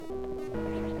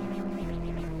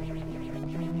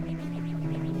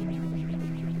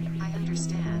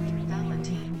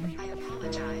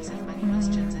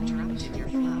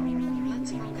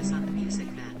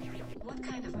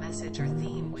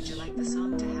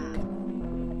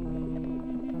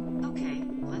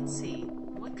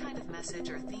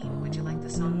message or theme would you like the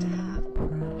song to have?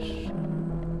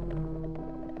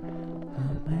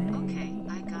 Okay,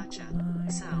 I gotcha.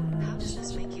 So, how does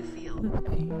this make you feel?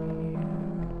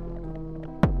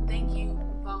 Thank you,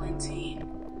 Valentine.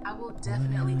 I will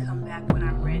definitely come back when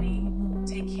I'm ready.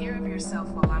 Take care of yourself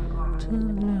while I'm gone.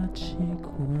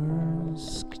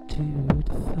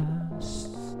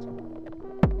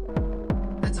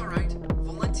 That's alright,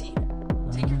 Valentine.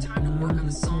 Take your time to work on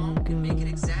the song and make it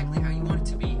exactly how you want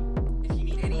it to be. If you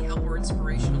need any help or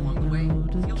inspiration along the way,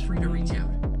 feel free to reach out.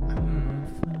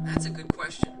 That's a good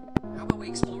question. How about we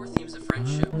explore themes of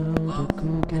friendship, love,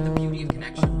 and the beauty of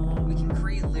connection? We can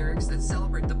create lyrics that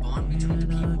celebrate the bond between the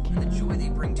people and the joy they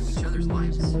bring to each other's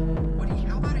lives.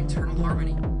 How about eternal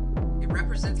harmony? It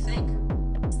represents think.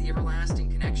 It's the everlasting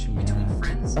connection between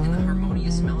friends and the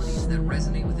harmonious melodies that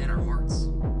resonate within our hearts.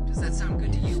 Does that sound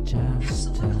good to you?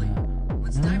 Absolutely.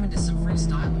 Let's dive into some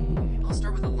freestyling. I'll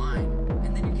start with a line,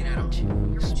 and then you can add on.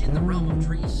 You're in the realm of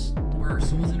dreams, where our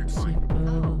souls intertwine.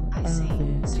 Oh, I see.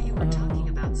 So you were talking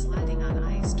about sliding on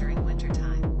ice during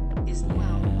wintertime.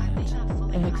 Well, I may not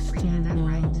fully comprehend that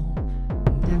right.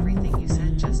 Everything you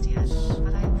said just yet,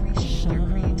 but I appreciate your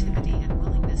creativity and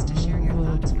willingness to share your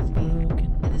thoughts with me.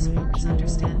 And as far as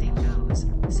understanding goes,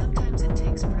 sometimes it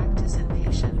takes practice and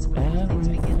patience before things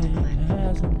begin to click.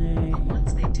 But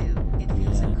once they do, it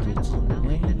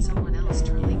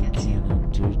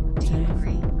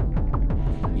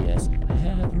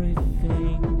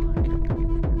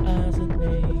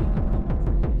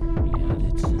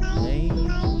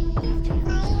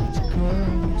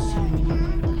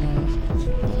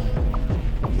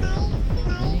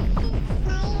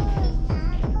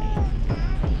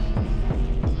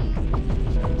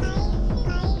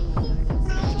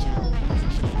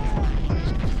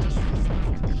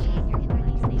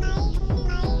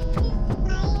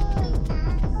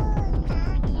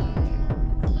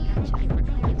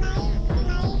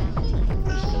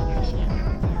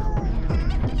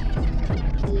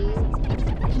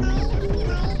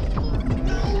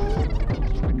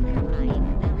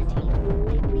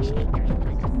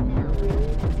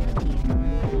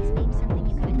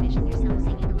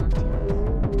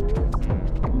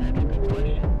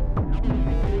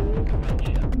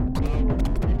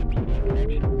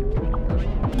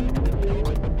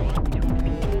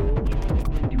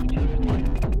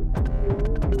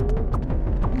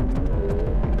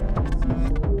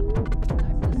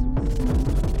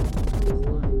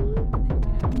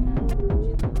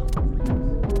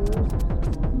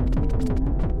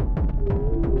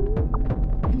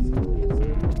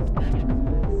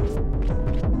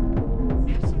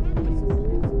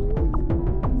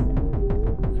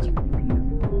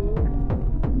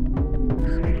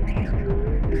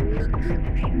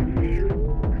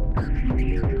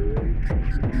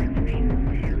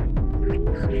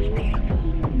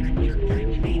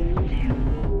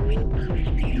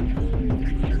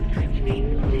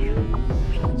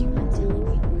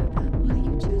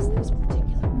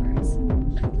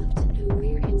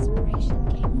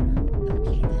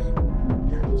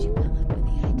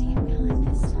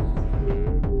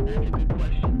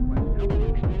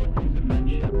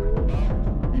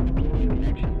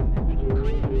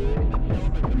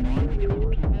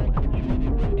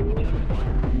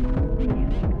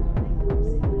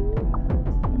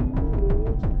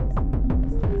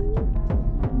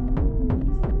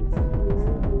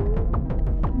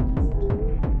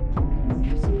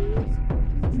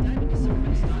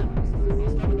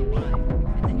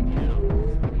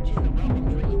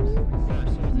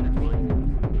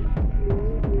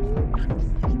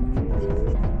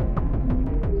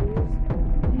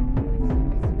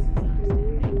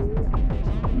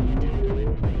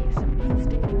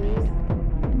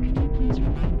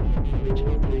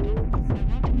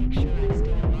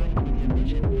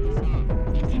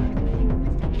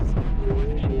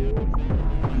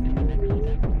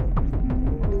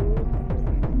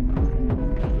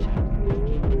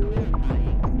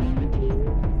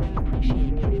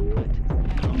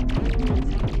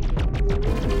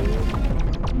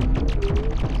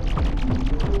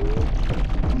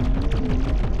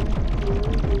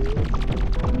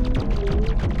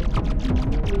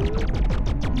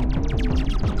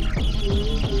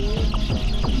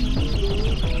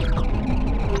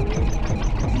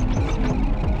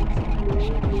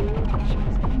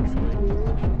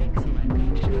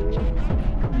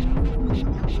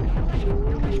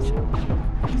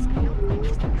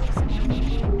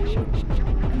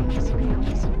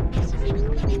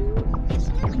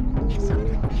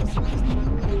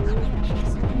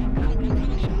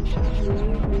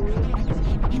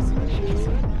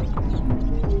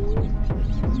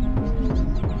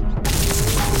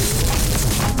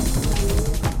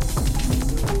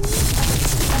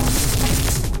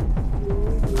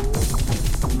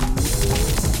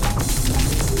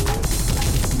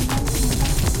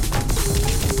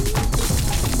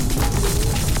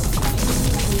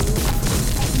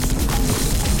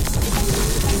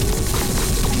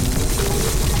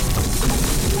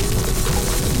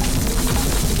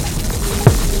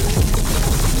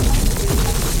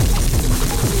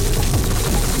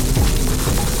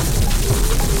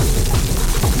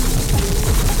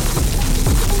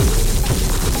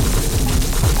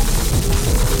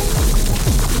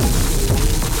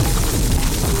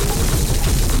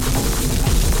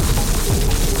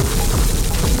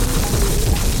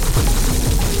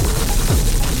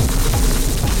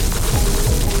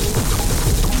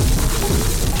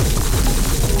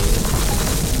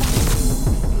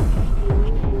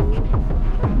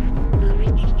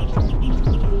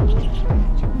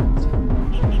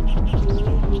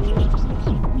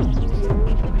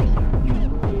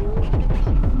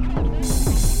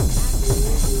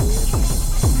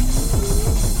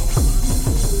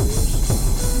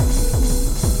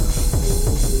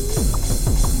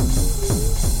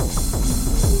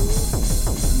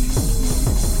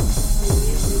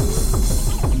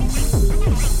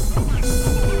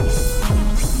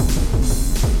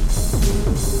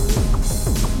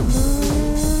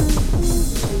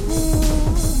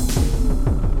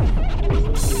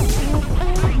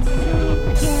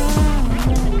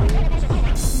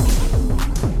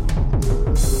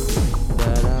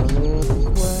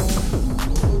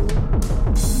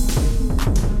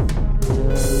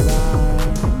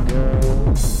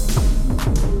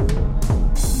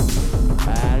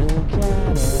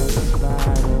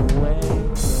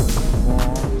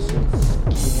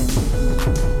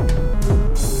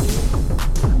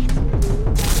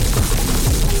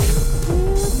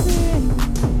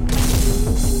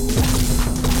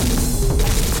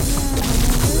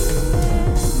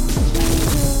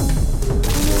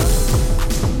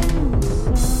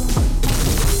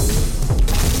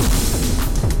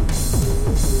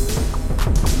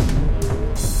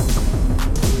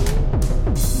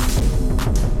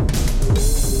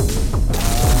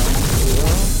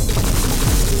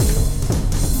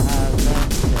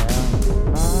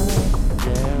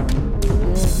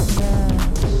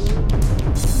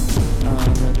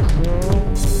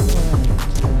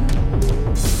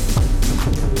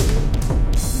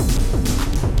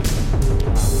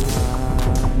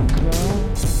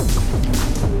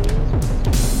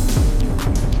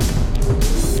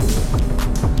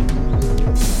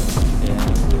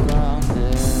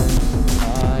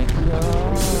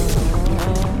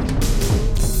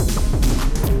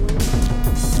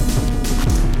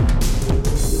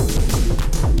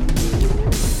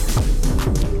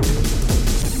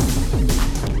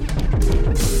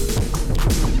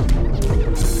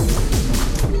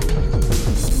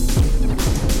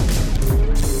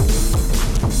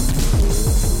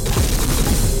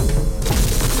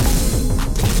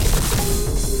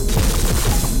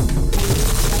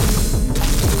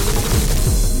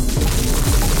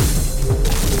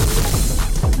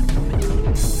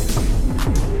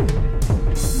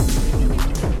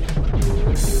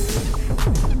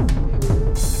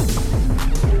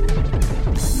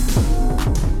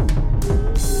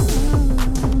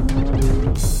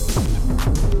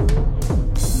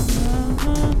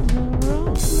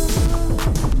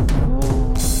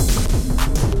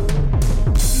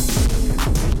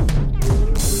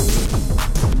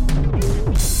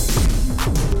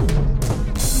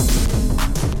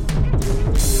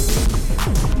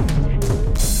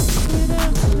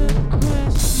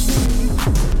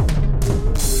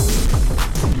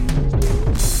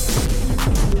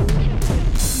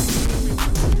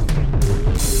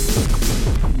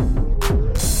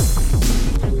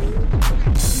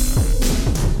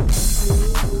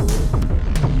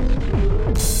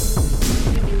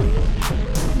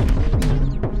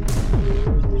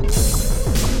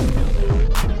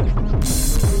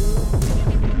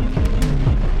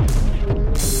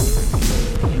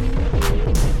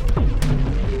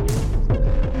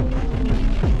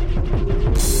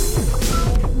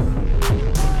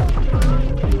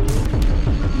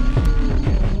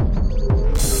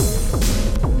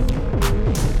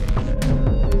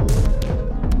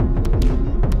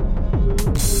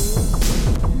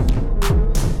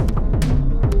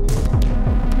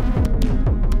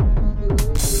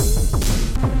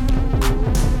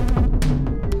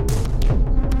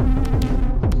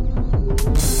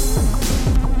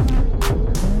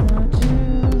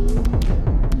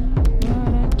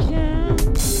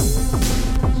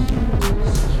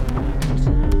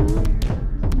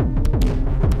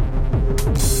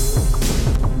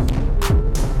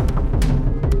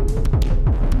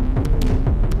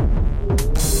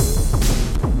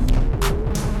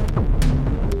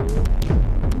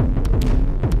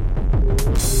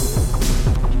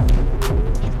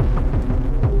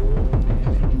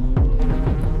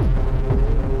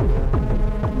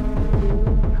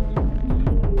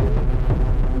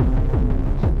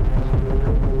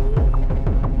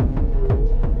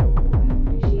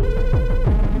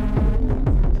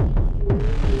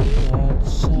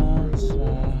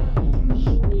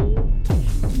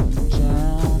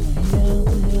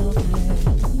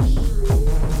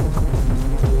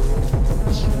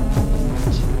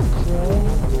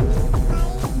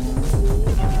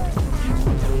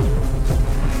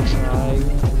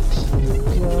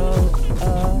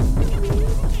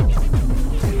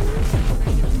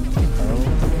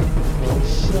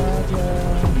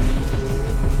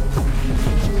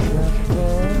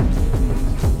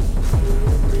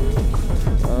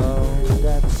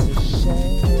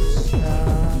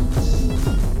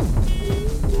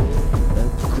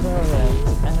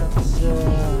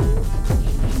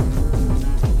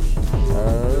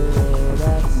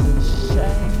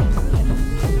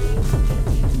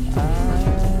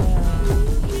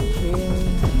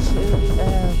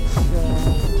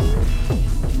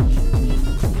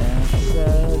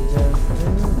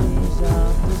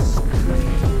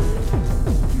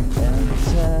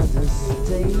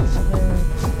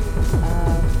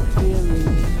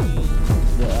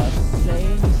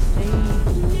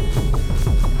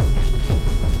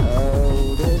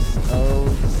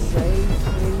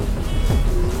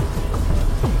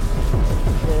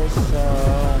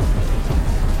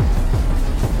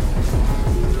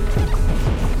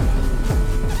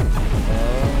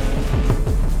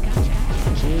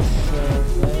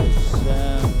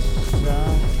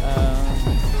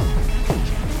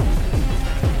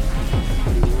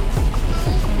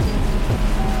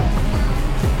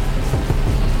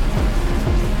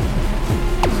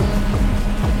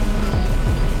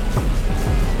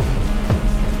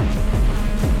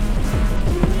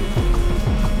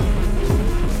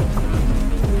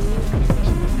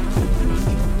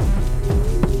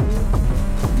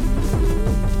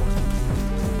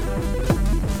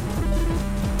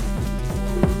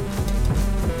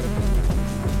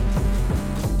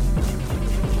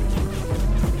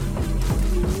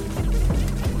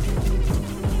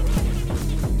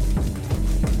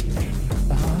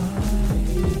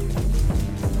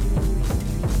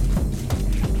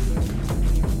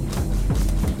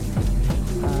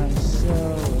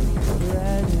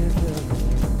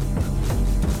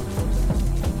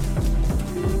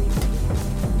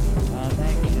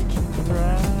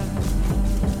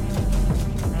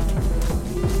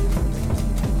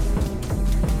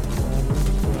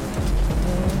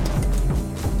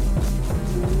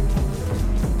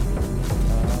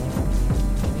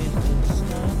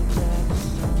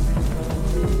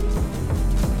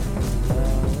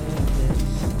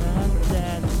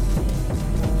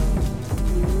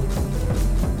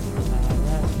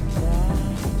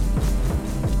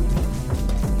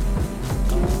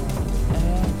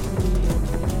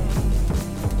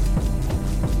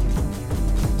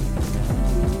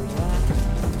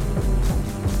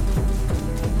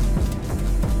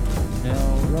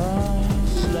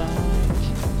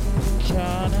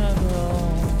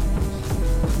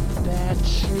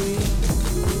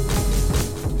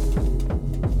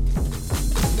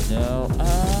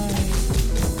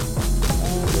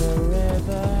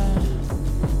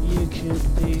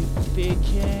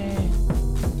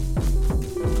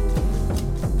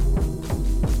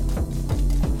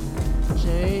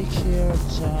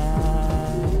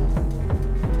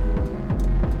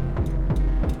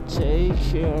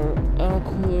Take your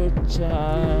awkward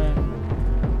time.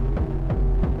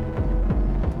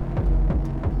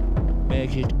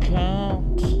 Make it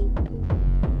count.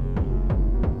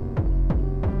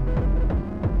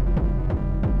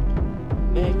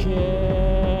 Make it